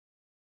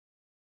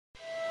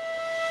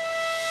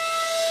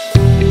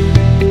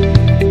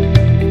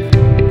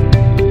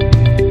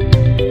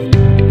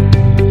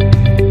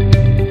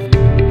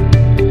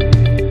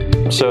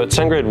So at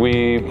SendGrid,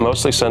 we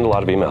mostly send a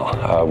lot of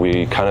email.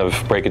 We kind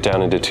of break it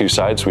down into two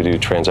sides. We do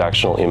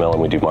transactional email and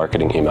we do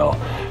marketing email.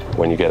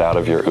 When you get out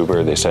of your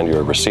Uber, they send you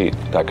a receipt.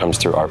 That comes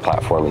through our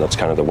platform, and that's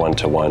kind of the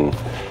one-to-one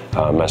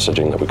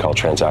messaging that we call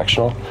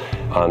transactional.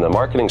 On the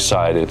marketing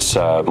side, it's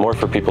more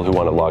for people who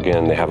want to log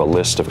in. They have a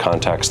list of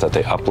contacts that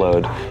they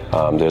upload.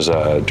 There's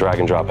a drag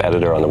and drop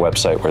editor on the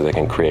website where they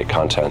can create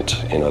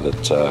content,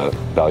 that's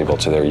valuable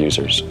to their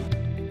users.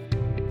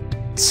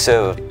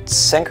 So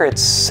SendGrid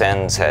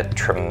sends at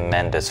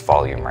tremendous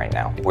volume right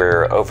now.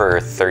 We're over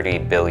 30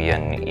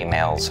 billion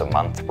emails a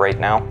month right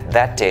now.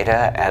 That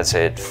data, as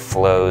it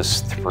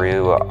flows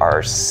through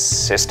our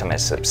system,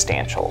 is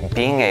substantial.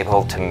 Being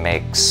able to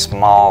make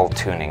small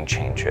tuning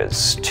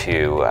changes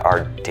to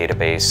our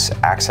database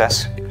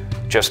access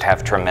just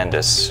have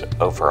tremendous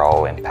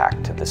overall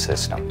impact to the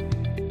system.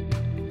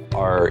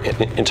 Our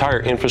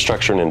entire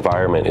infrastructure and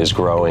environment is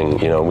growing.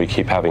 We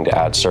keep having to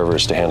add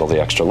servers to handle the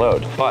extra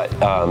load. But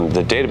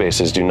the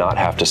databases do not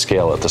have to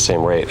scale at the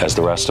same rate as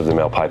the rest of the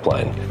mail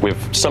pipeline. We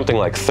have something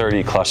like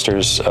 30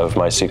 clusters of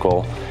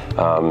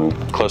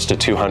MySQL, close to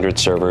 200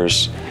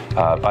 servers.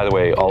 By the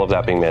way, all of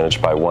that being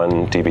managed by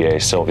one DBA,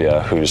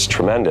 Silvia, who's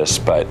tremendous,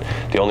 but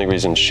the only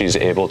reason she's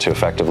able to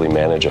effectively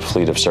manage a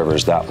fleet of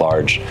servers that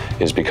large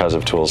is because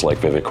of tools like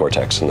Vivid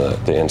Cortex and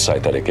the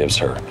insight that it gives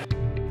her.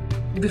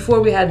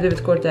 Before we had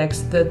Vivid Cortex,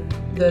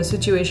 the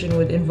situation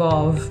would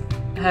involve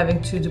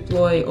having to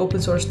deploy open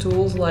source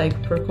tools like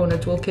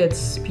Percona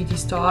Toolkit's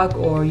ptstock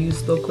or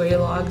use low query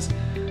logs,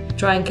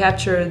 try and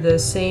capture the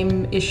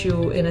same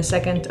issue in a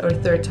second or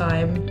third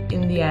time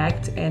in the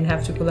act and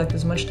have to collect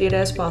as much data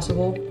as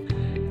possible,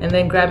 and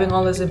then grabbing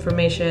all this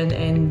information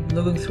and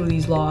looking through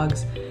these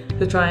logs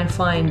to try and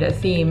find a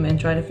theme and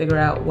try to figure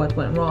out what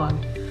went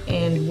wrong.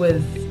 And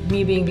with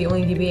me being the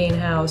only DBA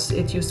in-house,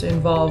 it used to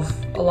involve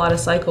a lot of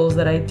cycles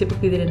that I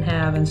typically didn't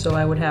have, and so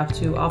I would have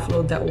to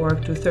offload that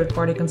work to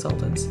third-party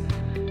consultants.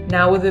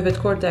 Now with Vivid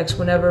Cortex,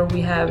 whenever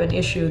we have an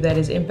issue that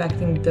is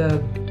impacting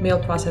the mail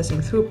processing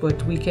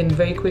throughput, we can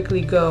very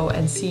quickly go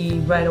and see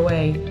right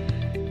away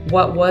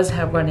what was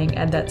running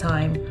at that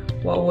time,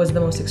 what was the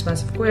most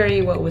expensive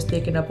query, what was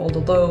taking up all the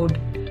load.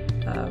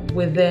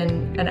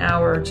 Within an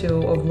hour or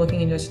two of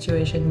looking into a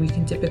situation, we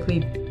can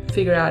typically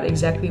figure out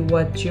exactly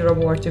what Jira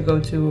board to go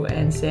to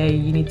and say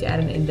you need to add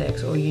an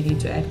index, or you need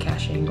to add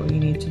caching, or you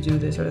need to do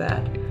this or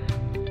that.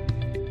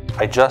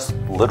 I just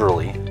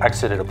literally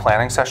exited a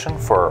planning session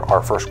for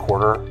our first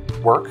quarter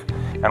work,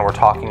 and we're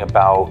talking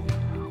about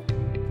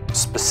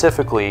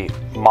specifically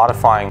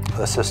modifying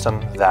the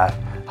system that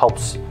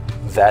helps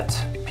vet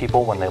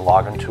people when they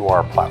log into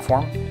our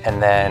platform,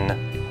 and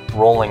then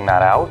rolling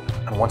that out.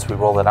 And once we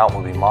roll it out,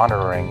 we'll be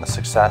monitoring the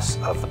success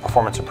of the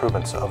performance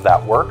improvements of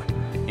that work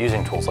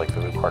using tools like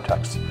Vivid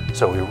Cortex.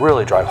 So we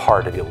really drive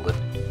hard to be able to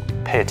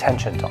pay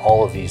attention to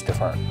all of these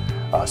different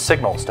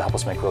signals to help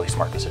us make really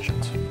smart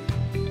decisions.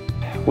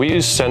 We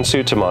use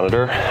Sensu to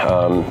monitor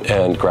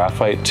and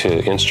Graphite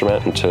to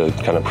instrument and to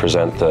kind of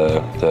present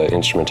the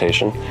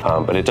instrumentation,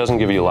 but it doesn't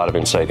give you a lot of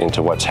insight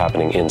into what's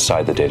happening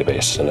inside the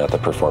database and at the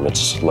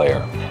performance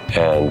layer.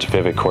 And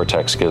Vivid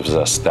Cortex gives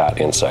us that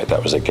insight.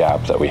 That was a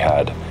gap that we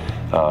had.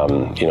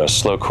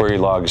 Slow query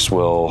logs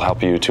will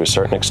help you to a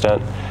certain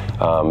extent,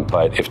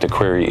 but if the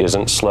query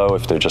isn't slow,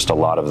 if there's just a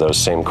lot of those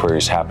same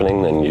queries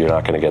happening, then you're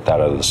not going to get that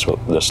out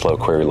of the slow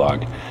query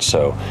log.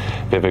 So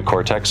Vivid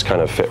Cortex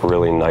kind of fit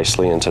really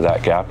nicely into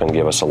that gap and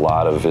give us a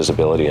lot of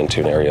visibility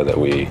into an area that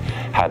we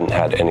hadn't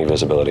had any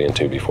visibility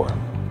into before.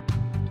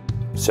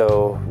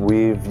 So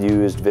we've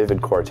used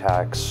Vivid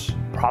Cortex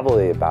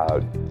probably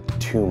about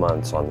 2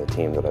 months on the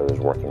team that I was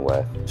working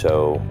with.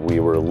 So we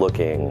were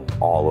looking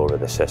all over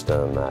the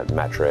system at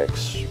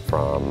metrics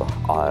from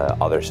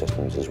other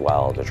systems as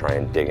well to try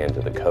and dig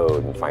into the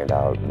code and find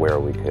out where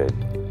we could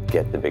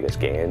get the biggest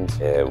gains.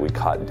 We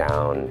cut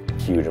down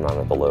a huge amount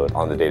of the load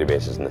on the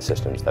databases and the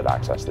systems that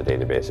access the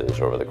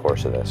databases over the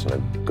course of this, and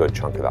a good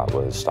chunk of that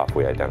was stuff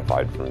we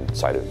identified from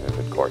inside of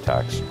Vivid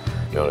Cortex.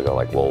 You know, to go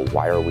like, well,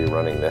 why are we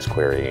running this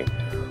query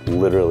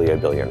literally a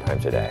billion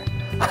times a day?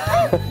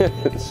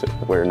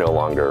 We're no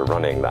longer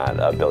running that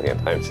a billion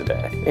times a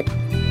day.